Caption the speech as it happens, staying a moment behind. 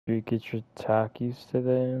Did you get your Takis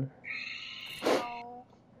today? No.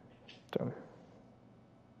 Dumb.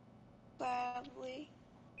 Sadly.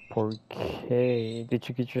 Poor K. Did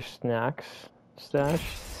you get your snacks stash?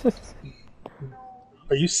 No.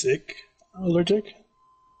 Are you sick? Allergic?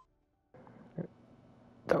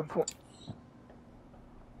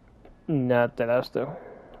 Not that I still.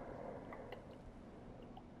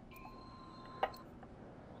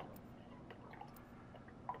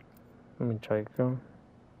 Let me try to go.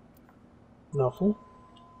 Nothing.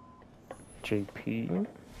 JP.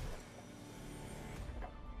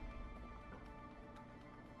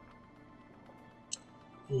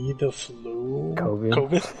 The flu.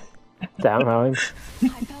 COVID. Damn, Howling.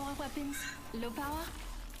 High power weapons, low power?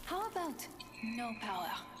 How about no power?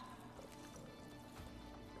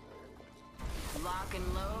 Lock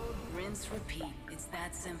and load, rinse, repeat. It's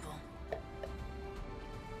that simple.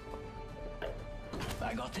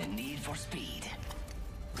 I got the need for speed.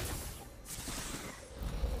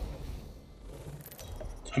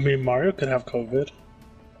 I mean, Mario could have COVID.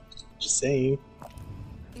 Just saying.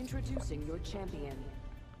 Introducing your champion.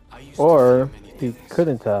 Or he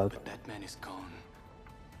couldn't have. But that man is gone.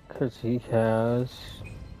 Because he has.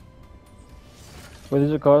 What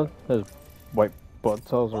is it called? His white blood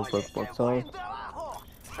cells or red blood cells?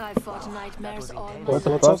 I fought nightmares all my What the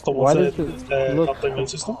What's fuck? the Why one does it look not the immune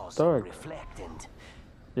system? dark? Reflect and...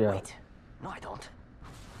 Yeah. Wait. No, I don't.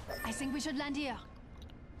 I think we should land here.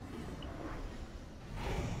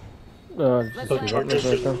 The Just charger's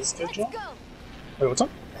right there. release schedule? Go! Wait, what's up?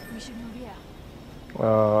 We should move here.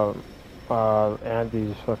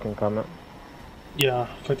 Andy's fucking comment. Yeah,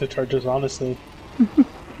 fuck the chargers, honestly.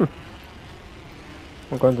 I'm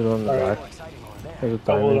going to the one in the Alright. back. There's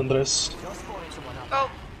a Oh, well, timer. Andres. Oh,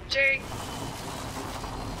 Jerry.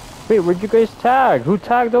 Wait, where'd you guys tag? Who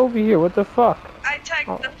tagged over here? What the fuck? I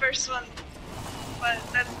tagged the first one. But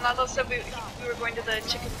then Nalo said we were going to the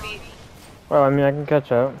chicken feed. Well, I mean, I can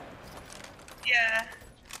catch up. Yeah.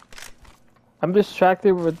 I'm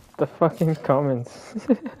distracted with the fucking comments.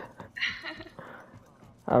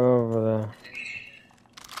 I'm over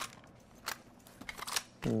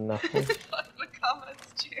there. Nothing. Fuck the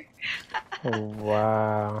comments, Jerry.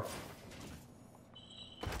 Wow.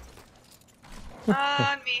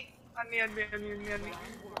 On me. On me, on me, on me, on me, on me.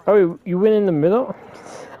 Oh, you went in the middle?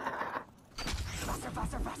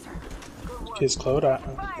 Case Claude.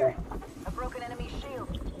 Yeah. A broken enemy shield.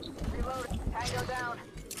 Reload. Tango down.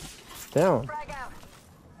 Down. Frag out.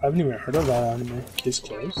 I haven't even heard of that anime. Case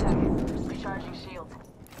closed. Recharging shields.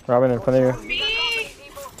 Robin, in front of you. Me!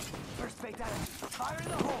 People. First fatality. Fire in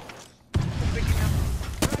the hole.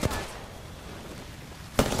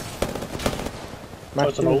 My Oh,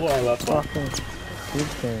 it's an old shit. one, that's why. Fucking good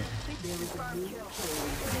thing.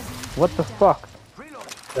 What the fuck?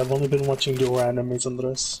 I've only been watching your animes,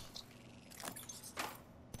 Andres.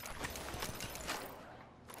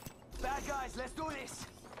 Bad guys, let's do this.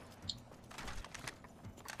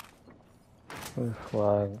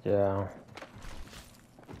 Flag, yeah.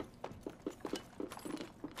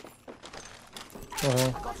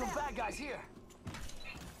 Got some bad guys here.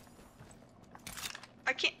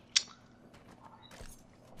 I can't.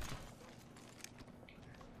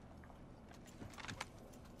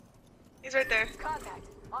 He's right there. Contact.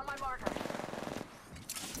 On my marker.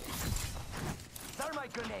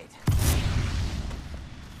 Thermite grenade.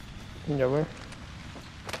 Yeah, where?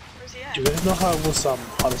 Where's he at? Do you guys know how it was hot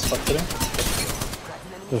as fuck today?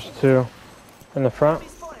 There's two. In the front.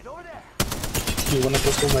 Spotted over there. Do you wanna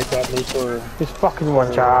guess what my dad made for He's fucking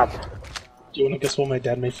one shot. Do you wanna guess what my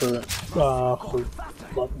dad made for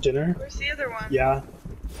dinner? Where's the other one? Yeah.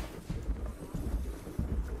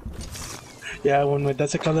 Yeah, when my dad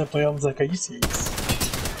said call that play, I was like, are you serious?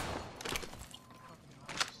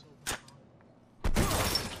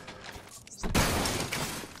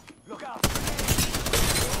 Look out.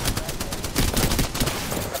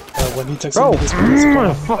 When he texted Bro, me this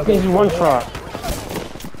morning, fucking one shot.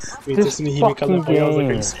 when he this texted me he made call that fucking play, I was like, are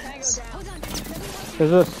you game. serious?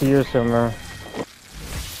 There's a seer somewhere.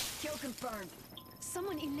 Kill confirmed.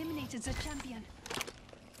 Someone eliminated the champion.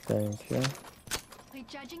 Thank you.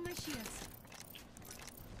 Recharging my shields.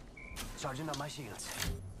 Charging up my shields.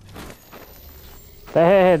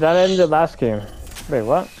 Hey, that ended last game. Wait,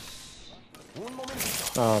 what? One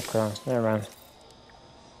moment. Oh, okay. Never mind.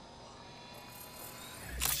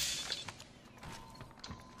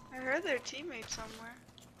 I heard their teammate somewhere.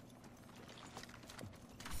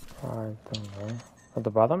 I don't know. At the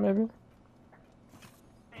bottom, maybe?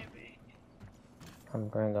 Maybe. I'm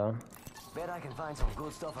going down. Bet I can find some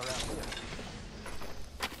good stuff around here.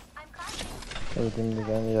 Oh, we didn't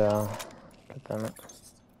again? Yeah. God damn it.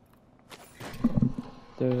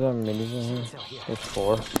 There's minis in here. There's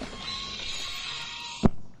 4.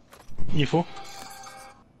 E4.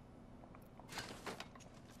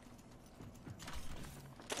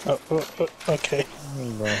 Okay.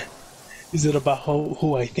 Bro. Is it about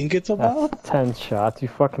who I think it's about? That's 10 shots. You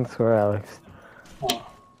fucking swear, Alex. Oh.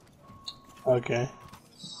 Okay.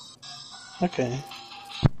 Okay.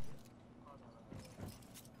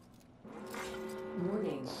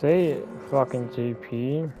 Warning. Say it, fucking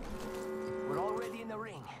JP. We're already in the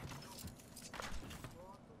ring.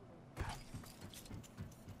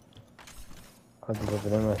 I'll deliver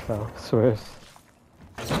them myself. Swears.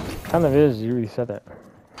 Kind of is. You really said that.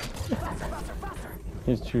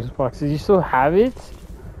 His juice boxes. You still have it?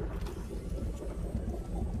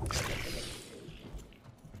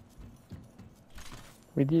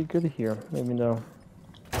 We did good here, even though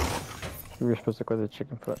we were supposed to go to the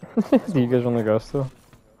chicken foot. Do you guys want to go still?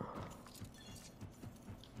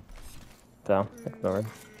 Down. Ignored.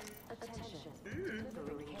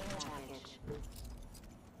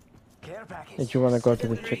 Care package. Did you want to go to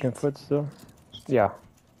the chicken foot still? Yeah.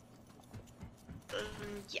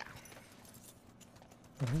 Yeah.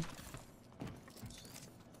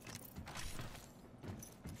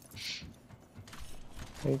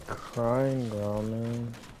 Hey, crying, girl,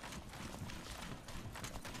 man.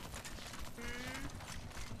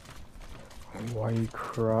 Why are you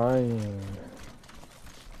crying?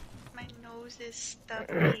 My nose is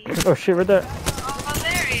stuffy. Oh shit, right there. Oh,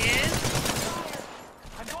 there he is.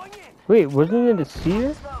 I'm going in. Wait, wasn't it a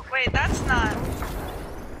seer? Wait, that's not.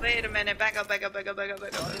 Wait a minute. Back up, back up, back up, back up,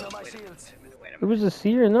 back up. Running on my Wait a minute, shields. It wait a minute. was a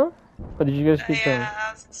seer, no? Or did you guys keep them?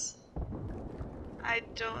 Yeah, I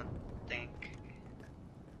don't think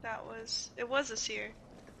that was. It was a seer.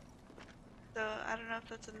 So I don't know if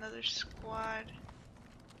that's another squad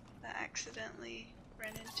that accidentally ran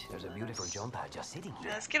into. There's a beautiful jump pad just sitting Yeah,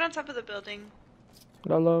 here. let's get on top of the building.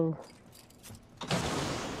 Hello.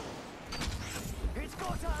 It's go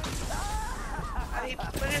time.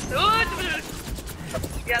 What is?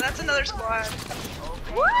 Oh, yeah, that's another squad.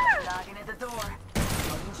 Woo! Knocking at the door.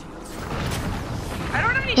 I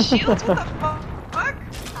don't have any shields. What the fuck?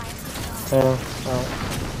 Yeah. Oh.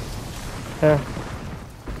 Yeah.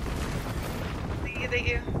 Thank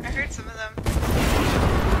you. I heard some of them.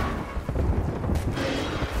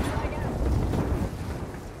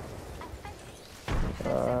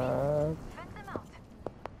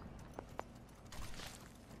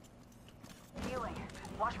 Healing.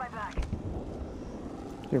 Watch my back.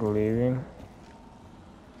 You're leaving.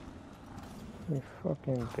 You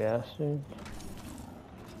fucking bastard.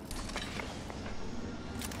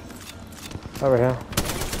 Over here.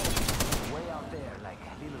 Way out there, like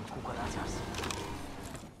little cucarachas.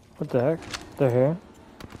 What the heck? They're here?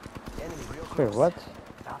 Enemy real Wait, close. what?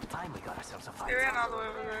 About time we got ourselves a They fight. ran all the way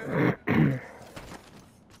over there.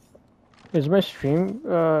 Is my stream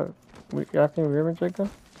acting weird, Jacob?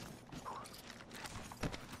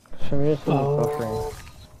 Show me this buffering.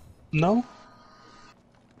 No?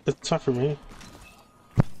 It's not for me.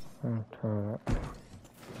 Oh, turn it up.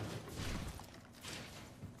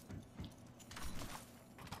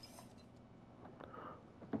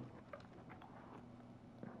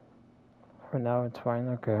 For now it's fine,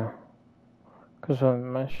 okay. Cause on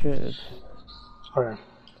my shit it's... Alright.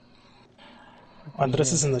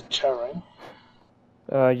 Andres is in the chat,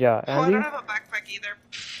 right? Yeah, Oh, I Andy? don't have a backpack either.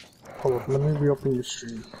 Hold on, let me reopen your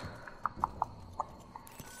stream.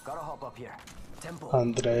 Gotta hop up here. Tempo.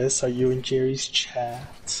 Andres, are you in Jerry's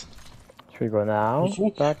chat? Should we go now?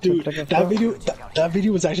 Back to Dude, chicken that foot? video, that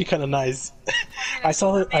video was actually kind of nice. I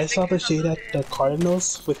saw the shade at the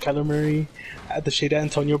Cardinals with Kyler Murray, at the shade at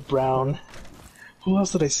Antonio Brown. Who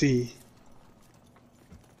else did I see?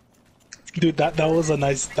 Dude, that was a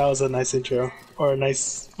nice intro, or a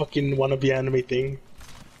nice fucking wannabe anime thing.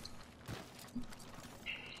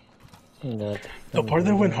 Yeah, The part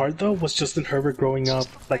that went hard though was Justin Herbert growing up,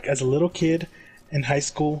 like as a little kid, in high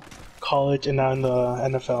school, college, and now in the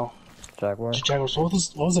NFL. Jaguar. Jaguars. What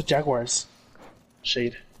was the Jaguars?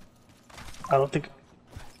 Shade. I don't think.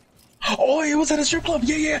 Oh, it was at a strip club.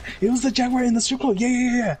 Yeah. It was the Jaguar in the strip club.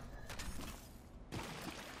 Yeah.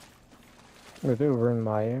 With Uber and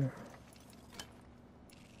Meyer.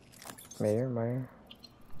 Meyer.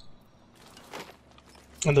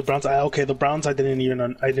 And the Browns. The Browns. I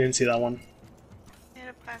didn't see that one. Need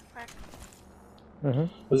a backpack.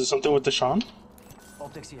 Was it something with Deshaun?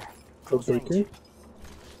 Optics here. The Close range. Baker?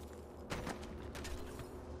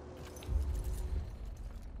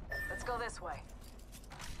 Let's go this way.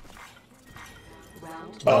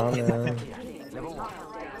 Oh, Here. man. Level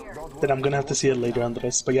 1. Then I'm gonna have to see it later on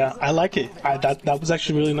this. But yeah, I like it. That was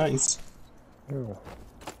actually really nice. Ooh.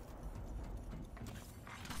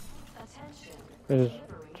 There's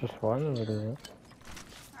just one over there.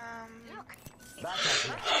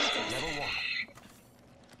 Backpack here. Level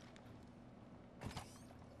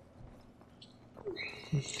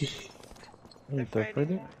 1. You dead for it?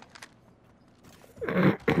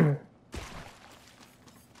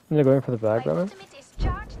 They're going for the bag, My Roman? ultimate is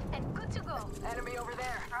charged and good to go. Enemy over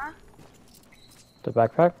there. Huh? The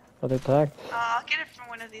backpack? Are they tagged? I'll get it from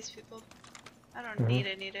one of these people. I don't need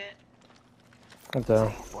it, need it. Right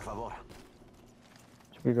there. Por favor.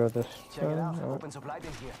 Should we go this Check it out. way? Open supply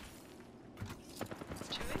bin here.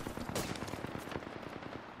 Should we?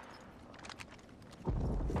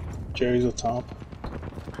 Jerry's up top.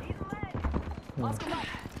 Oscar Mike,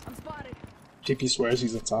 I'm spotted. JP swears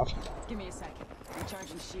he's up top. Give me a second.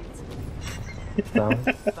 Recharging shields. Down.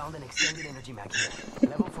 Found an extended energy mag here.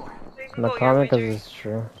 Level 4. So you can No go your comment way, because Jerry. it's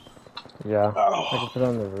true. Yeah. I can put it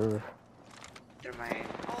on the roof. They're my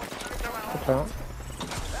ult. They're my ult. So.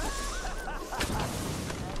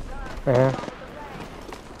 Right here.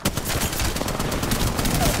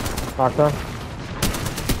 Octa.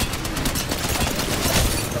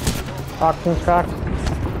 Octa's cracked.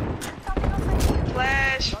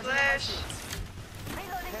 Flash, flash.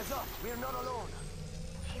 Heads up. We're not alone.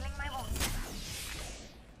 Healing my wounds.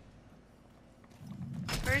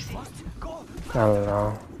 Where is he? Go. I don't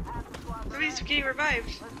know. Louis getting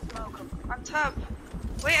revived. On top.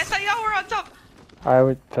 Wait, I thought y'all were on top. I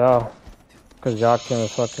would tell. Because Yakin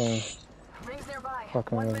was fucking. Rings nearby.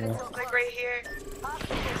 Fucking with me. Like right here.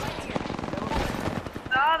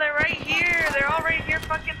 No, they're right here. They're all right here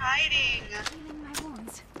fucking hiding. Healing my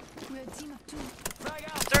wounds. We're a team of 2.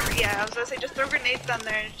 Yeah, I was gonna say just throw grenades down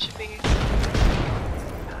there and it should be. Need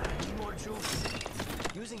more juice.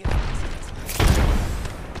 Using it.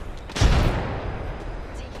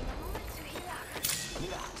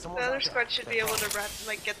 Mira, The someone's other out there. squad should be able to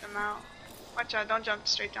like get them out. Watch out, don't jump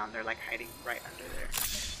straight down. They're like hiding right under there. 30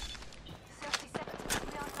 seconds.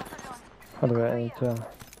 We are not alone. How do I need to?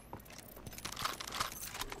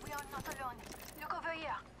 We are not alone. Look over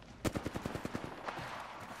here.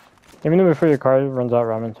 Let me know before your car runs out,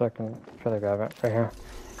 Ramen, so I can try to grab it. Right here.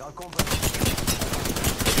 Got combat.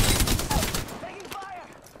 Taking fire.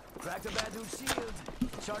 Cracked a bad dude's shield.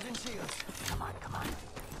 Charging shields. Come on, come on.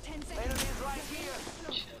 10 seconds. Enemies right here.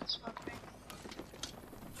 Shit, swapping.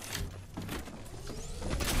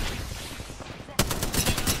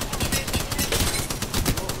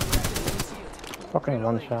 Fucking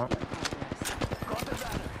one shot. Got the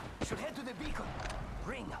banner. Should head to the beacon.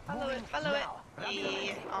 Ring. Follow it, follow it.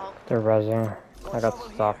 Yeah. Oh, They're rezzing. I got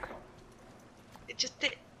stuck. it just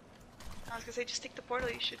did. I was gonna say just take the portal.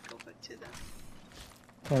 You should go back to them.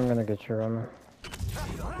 I'm gonna get you, Ramen.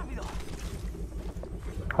 Rápido, rápido.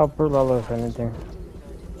 Help her Lala if anything.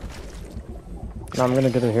 No, I'm gonna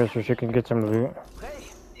get her here so she can get some loot. Hey,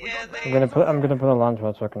 Yeah, they. I'm gonna put a launch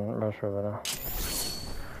pad so I can rush her over there.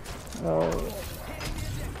 No.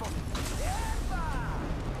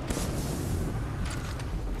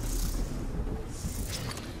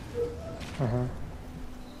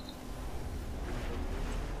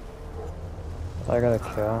 I got a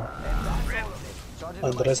kill.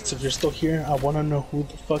 Andres, if you're still here, I want to know who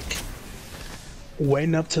the fuck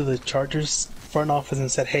went up to the Chargers front office and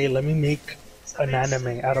said, hey, let me make an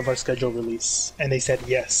anime out of our scheduled release. And they said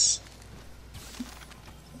yes.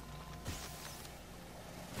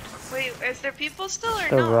 Wait, is there people still or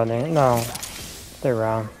They're no? running. No. They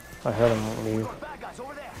ran. I heard them leave. bad guys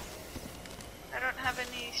over there. I don't have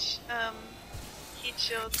any heat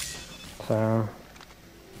shields. So.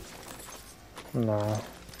 No.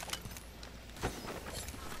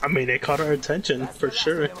 I mean, it caught our attention, for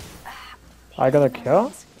sure. I got a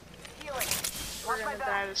kill? Healing. We're gonna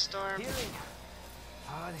die of the storm. Healing.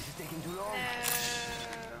 Ah, this is taking too long.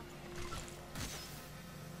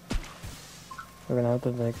 We're gonna have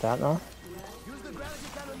to take that now? Use the gravity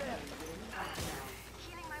cannon there.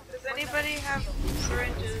 Healing my Does anybody have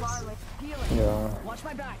syringes? Yeah. Watch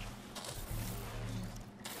my back.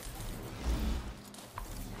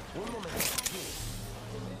 One moment.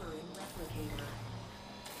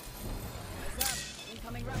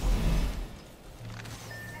 Incoming rifle. this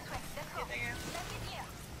way. Let's go. Anything else? Let's get here.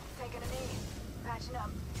 Taking a knee. Patching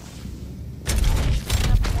up.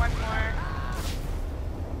 One more.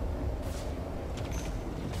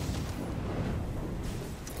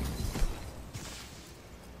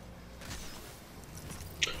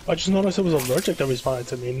 I just noticed it was allergic that responded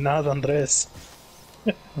to me, not Andres.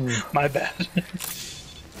 My bad.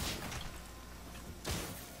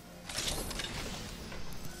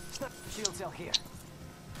 Snap. Shield cell here.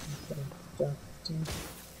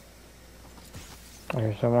 I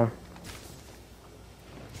hear someone.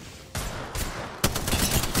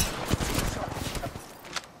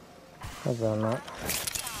 I've done that.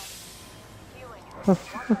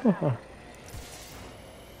 Healing.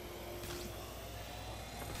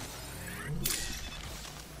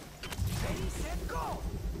 Ready, set, go!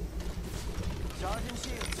 Charging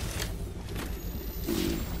shields.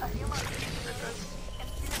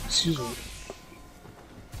 Excuse me.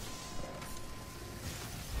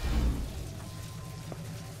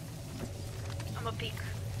 I'm a peek.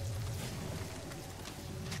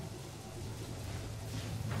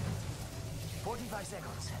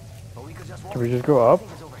 Seconds. But we could just walk. Should we just go up?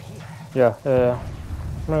 It's over here. Yeah,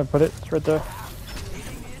 I'm gonna put it. It's right there.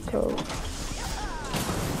 Go.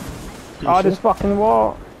 Oh, this fucking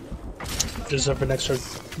wall. Deserve an extra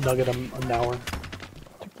nugget an hour.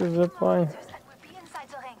 Took the zip line. We'll be inside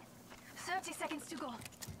the ring. 30 seconds to go.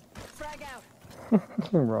 Frag out.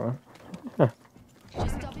 Nothing wrong.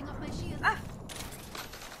 Just topping off my shield. Ah!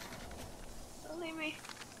 Don't leave me.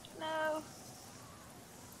 No.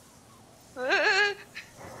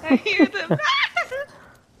 I hear them.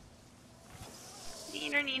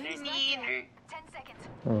 Neener, neener, neener. 10 seconds.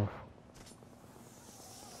 Oh.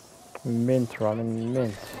 Mint, ramen,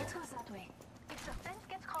 mint. Let's go that way. If the fence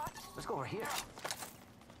gets caught, Let's go over here.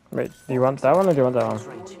 Wait, do you want that one or do you want that one?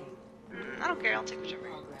 Range. I don't care, I'll take whichever.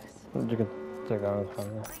 You can take that one. It's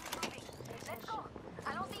fine. Yeah. let's go.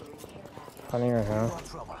 I don't see. Funny right now. We're in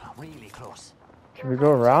trouble. Really close. Should we go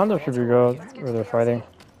around or should we go where they're fighting?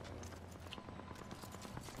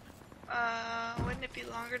 Wouldn't it be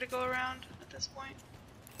longer to go around at this point?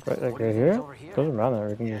 Right, like What do right you think is here? over here? Doesn't matter,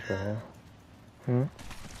 we can just go here. Hmm?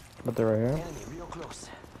 But they're right here? Enemy real close.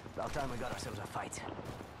 About time we got ourselves a fight.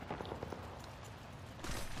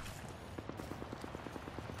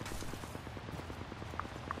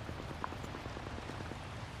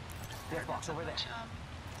 Death box over there.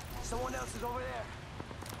 Someone else is over there.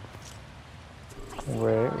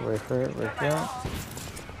 Wait for it, wait for it.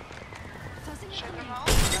 Tossing Should I it throw away. them all?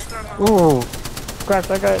 Let's throw them all. Ooh! Crack,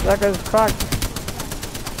 that guy's cracked!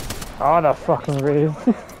 Oh, the fucking raid.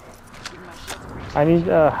 I need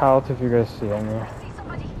health if you guys see any. See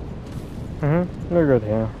somebody. We're good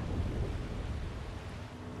here.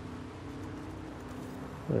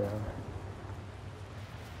 Yeah.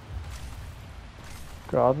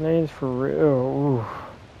 God nades for real. Ooh. Round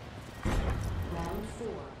 4.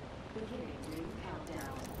 Beginning ring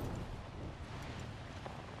countdown.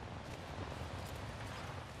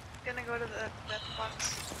 Gonna go to the death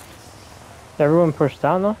box. Everyone push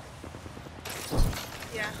down though?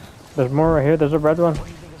 Yeah. There's more right here. There's a red one What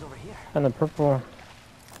do you think is over here? and a purple one.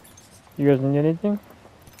 You guys need anything?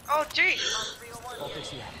 Oh, gee! Optics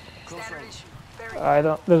here. Close range. I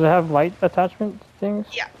don't. Does it have light attachment things?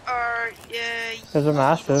 Yeah, or, There's a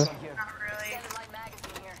massive. not really. Light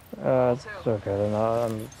magazine here. It's okay. Then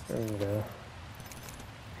I'm good.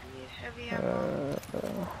 I need heavy ammo.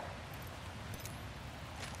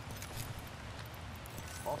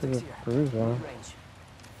 Optics There's a here. bruise one. Range.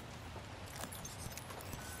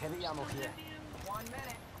 Heavy ammo here. 1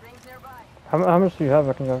 minute. Rings nearby. How much do you have?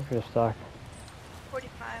 I can go for your stock.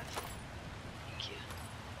 45. Thank you.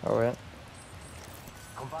 Oh wait,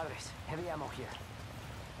 Compadres. Heavy ammo here.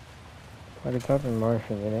 I can drop in more if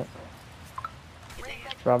you need it. You think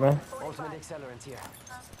it? Drop in. Ultimate accelerant here.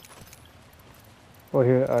 Well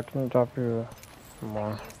here, I can drop you more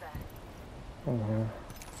Use that. in here.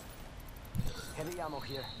 Heavy ammo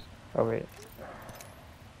here. Oh wait.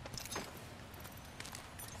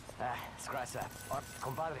 Ah, scratch that.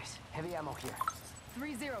 Compadres. Heavy ammo here.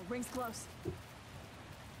 3-0. Rings close.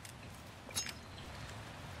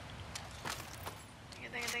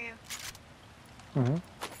 Thank you. Mhm. Alright,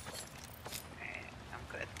 I'm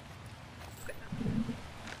good. Good.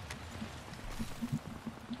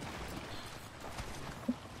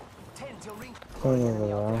 10 till ring. Going over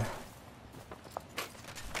there.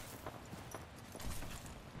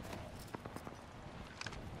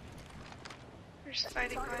 There's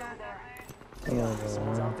fighting going on down there. Going over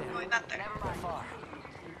Someone's there. out there. Oh, not there. They're far.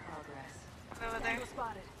 Over there. Tango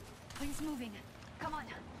spotted. Rings moving. Come on.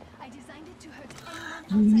 I designed it to hurt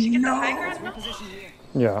anyone Did you get the No. high ground?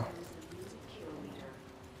 No? Yeah.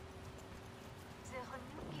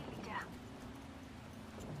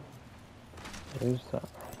 What is that?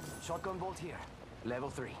 Shotgun bolt here. Level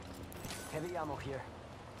 3. Heavy ammo here.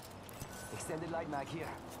 Extended light mag here.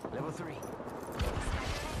 Level 3.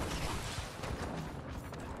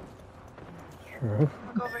 Sure.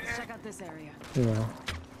 Look over here. Check out this area. Yeah.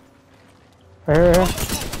 Here.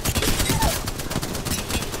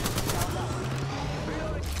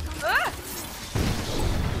 Ah!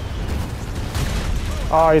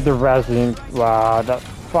 Oh, the resin. Wow, that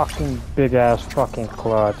fucking big ass fucking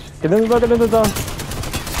clutch. Get in the zone.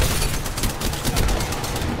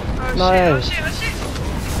 Oh, Oh Nice. shit, oh shit, oh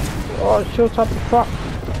shit. Oh, shield top the fuck.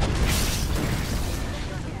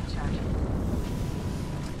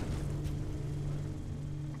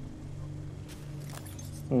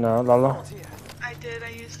 No, Lala. Bolt here. I did, I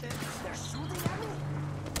used it. They're shooting at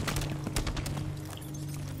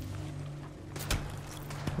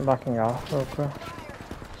me. Backing off real quick.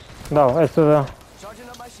 No, it's still there. Charging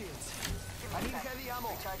up my shields. I need heavy ammo.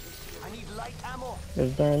 I need light ammo.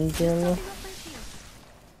 Is there anything in there?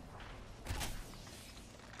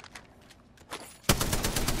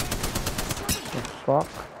 Fuck.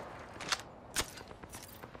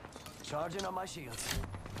 Charging up my shields.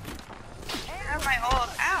 I have my ult.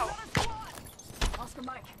 Ow. Oscar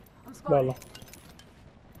Mike, I'm spotted. Lala.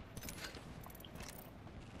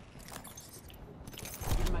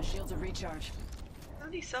 Give my shields a recharge.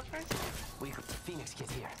 Somebody self-res? We got the Phoenix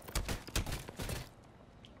kit here.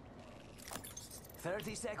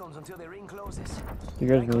 30 seconds until the ring closes. Do you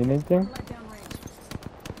guys need anything? Light down range.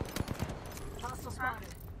 Hostile spotted.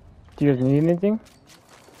 Do you guys need anything?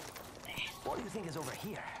 What do you think is over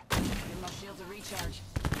here? Give my shields a recharge.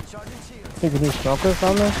 Charging shields. Think you need smokers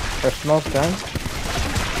on there? Or smoke gun?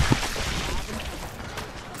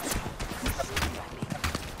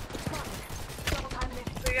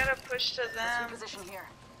 We gotta push to them. Position here.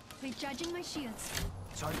 Recharging my shields.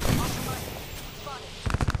 Charging.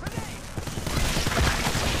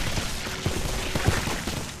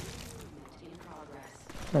 In progress.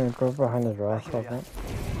 I'm gonna go behind this rock, I think.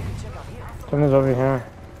 Check out here. Someone's over here.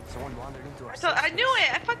 Someone wandered into our So I knew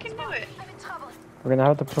it. I fucking knew it. I'm in trouble. We're gonna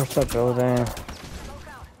have to push that building.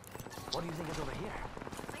 What do you think is over here?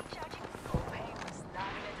 Recharging. Propane was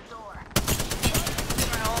knocking at the door.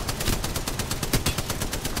 My ult.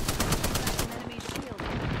 An enemy shield.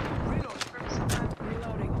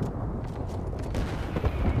 Reloading.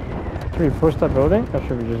 Should we push that building? Or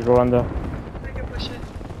should we just go under? I can push it.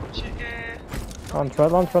 Push it. Yeah.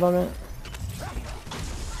 Launch right on it.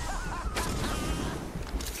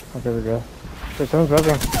 Okay, we're good. Wait, someone's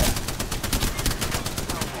webbing.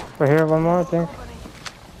 Right here, one more, I think.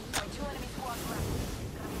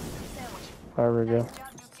 Alright, we're good.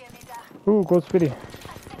 Ooh, gold speedy.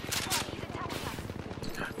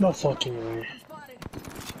 No fucking way. Spotted.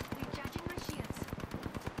 Recharging my shields.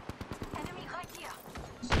 Enemy right here.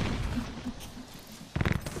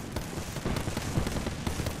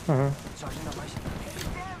 Charging up my shields.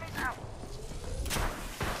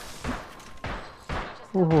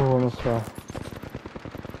 Ooh, almost fell.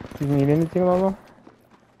 Do you need anything, Lalo?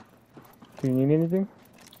 Do you need anything?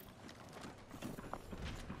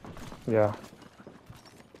 Yeah.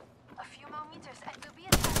 A few more meters and we'll be in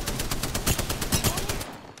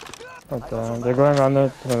But, they're going on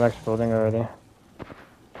to the next building already.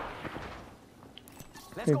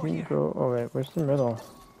 Let's We go can here. go. Oh wait, where's the middle?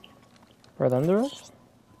 Right under us?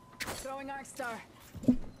 Throwing arc star.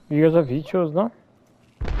 You guys have heat shields, no?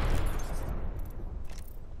 I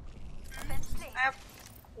have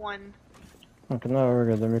one. Okay, no, we're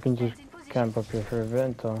good. Then we can just camp up here for a bit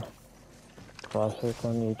until classic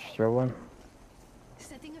one each throw one.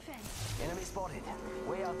 setting a fence. Enemy spotted.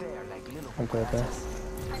 Way out there, like little Okay, okay.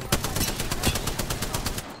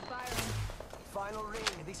 Final ring.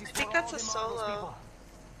 This is I think for that's all a the Marvel's solo. people.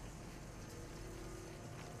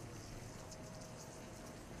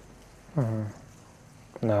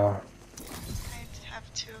 No, I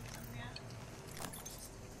have two of them,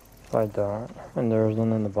 yeah. I don't. And there's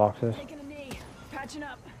one in the boxes. Taking a knee. Patching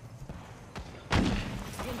up. Give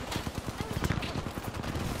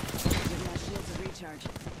my shields a recharge.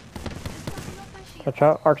 Watch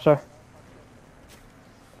out, Arcstar.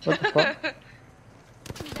 What the fuck?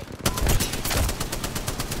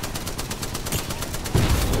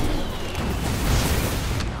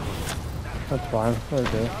 That's fine. We're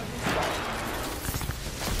good.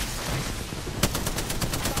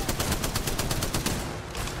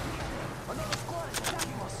 Another squad is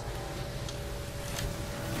attacking us.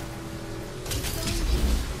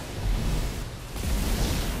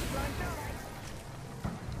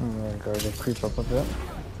 I'm gonna go to creep up a bit.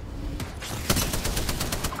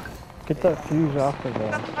 Get that fuse off of What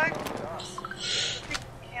there. the fuck?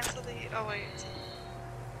 Cancel the. Oh, wait.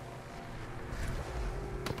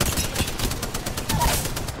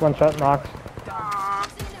 One shot knocked.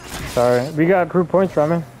 Aww. Sorry. We got group points,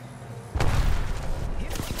 Ramen.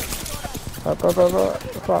 Go, go, go, go.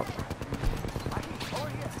 Fuck.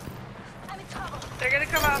 They're gonna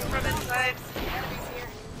come out from inside.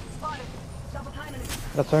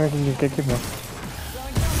 That's something we can just get keeping.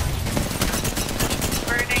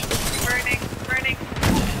 Burning, burning, burning.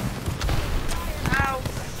 Ow.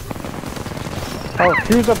 Oh,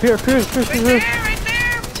 fuse up here. Fuse, fuse, Right fuse. there, right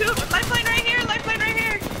there. Two, lifeline right here, lifeline right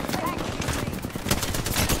here.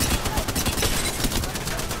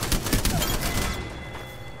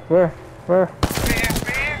 Where? Where?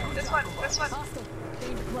 Rare. This one. This one. Hostile.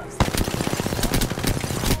 Danger close.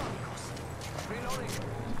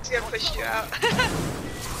 He's gonna push you out.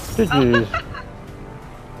 GG's.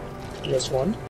 Just one.